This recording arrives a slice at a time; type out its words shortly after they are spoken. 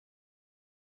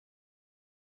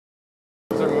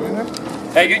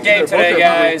Hey, good game today,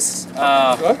 guys.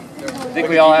 I think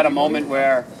we all had a moment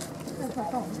where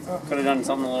could have done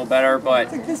something a little better, but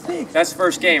that's the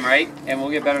first game, right? And we'll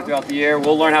get better throughout the year.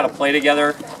 We'll learn how to play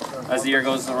together as the year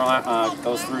goes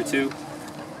through too.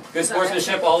 Good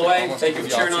sportsmanship all the way. Thank you for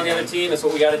cheering on the other team. That's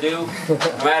what we got to do.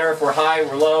 No matter if we're high,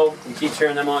 we're low, we keep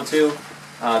cheering them on too.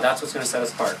 That's what's going to set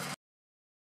us apart.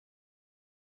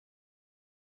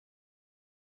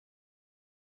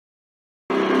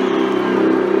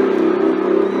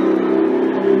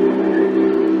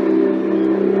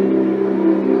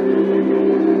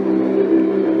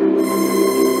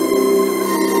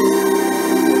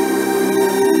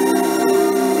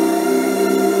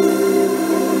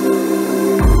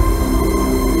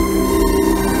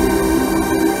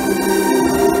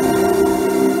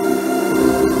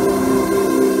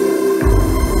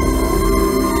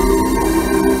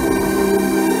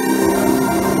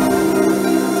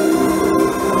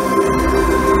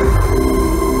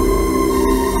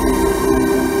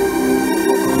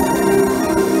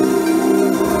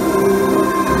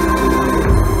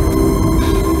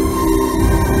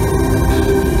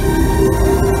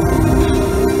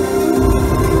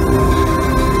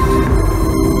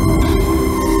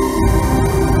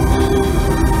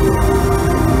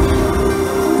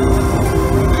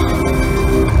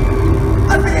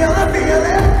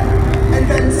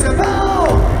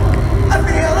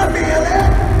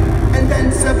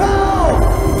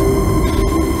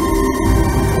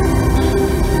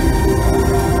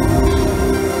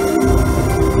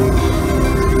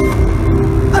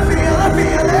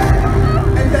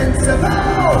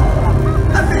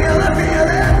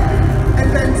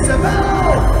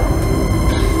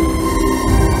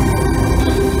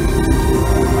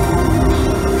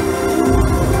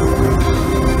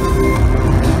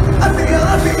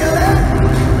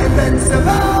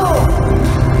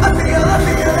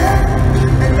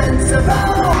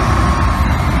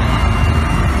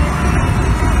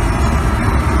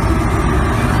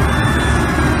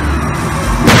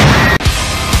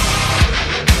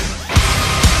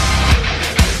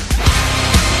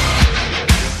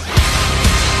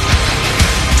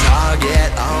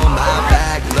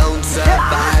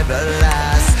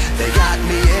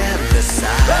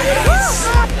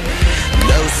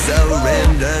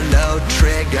 No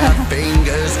trigger,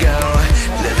 fingers go,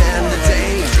 living the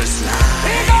dangerous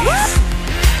life.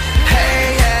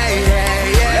 Hey, hey,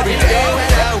 hey, every day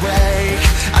when I wake,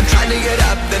 I'm trying to get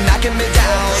up, they're knocking me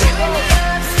down.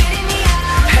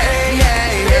 Hey,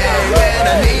 hey, hey, when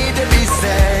I need to be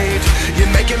saved,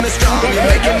 you're making me strong, you're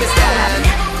making me stand.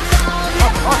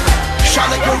 Shine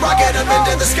like a rocket up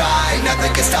into the sky,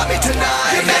 nothing can stop me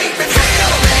tonight. You make me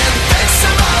feel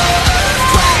invincible,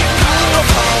 earthquake,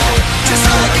 powerful, just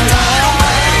like a tidal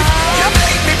wave. You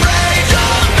make me brave,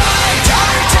 you're my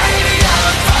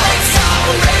titanium fight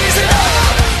song. Raise it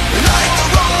up, like the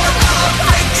roar of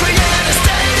victory in a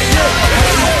stadium.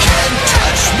 Who can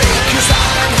touch me, 'cause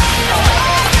I'm,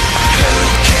 who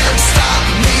can stop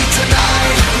me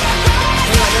tonight?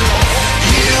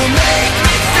 You make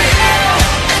me feel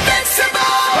invincible.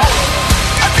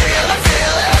 I feel it,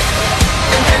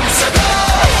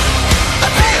 invincible. I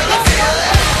feel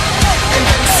it,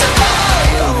 invincible.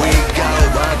 Here we go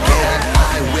again,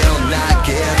 I will not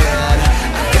give in.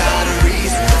 I've got a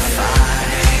reason to fight.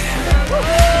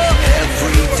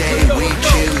 Every day we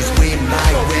choose, we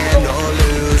might win or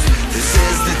lose. This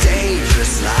is the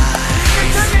dangerous life.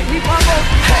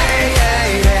 Hey,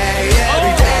 hey, hey,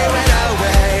 every day when I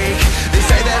wake, they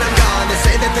say that I'm gone, they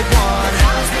say that they've won.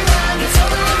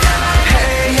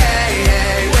 Hey, hey,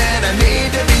 hey, when I need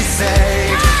to be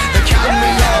saved, they count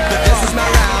me out, but this is my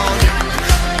round.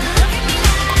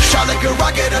 Shot like a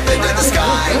rocket up into the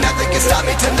sky, nothing can stop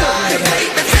me tonight.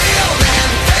 Make me feel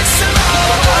invincible,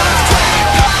 earthquake,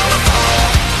 powerful,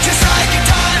 just like a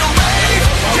tidal wave.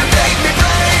 You make me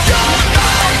brave, you're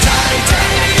my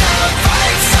titanium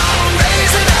fight song.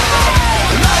 Raise it up,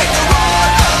 like the roar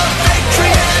of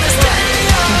victory in a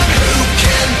stadium. Who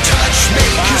can touch me,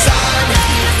 'cause I'm,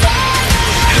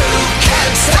 who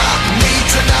can stop me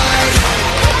tonight?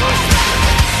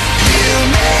 You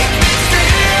make me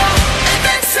feel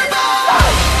invincible.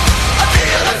 I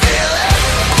feel it,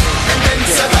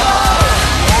 invincible.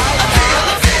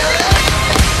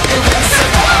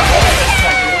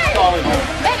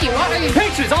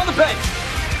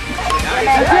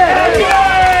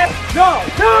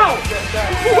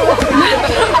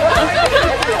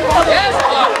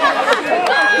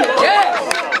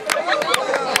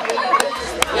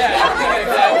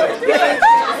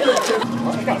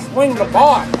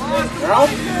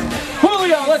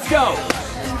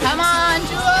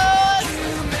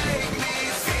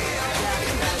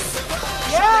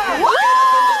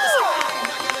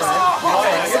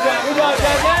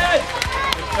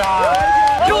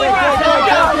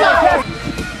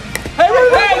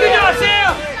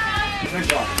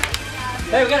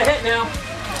 Hey, we got a hit now.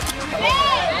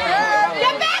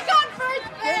 Get back on first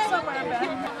base!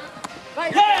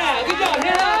 Yeah, good job,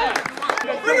 Hannah.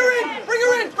 Bring her in! Bring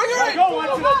her in! Bring her in! Go,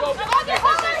 Hold it!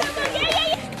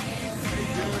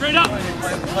 Straight up.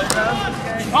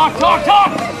 Talk!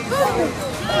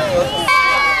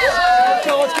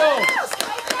 Let's go.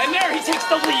 And there he takes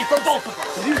the lead for both of us.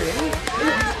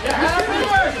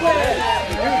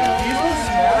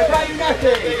 I got you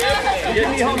nothing. Give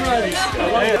me home runs.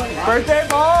 Birthday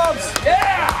bombs!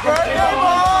 Yeah! Birthday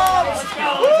bombs!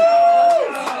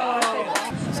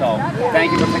 So,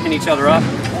 thank you for picking each other up.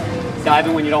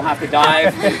 Diving when you don't have to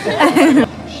dive.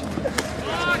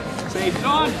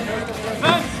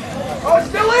 Oh, it's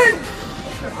still in!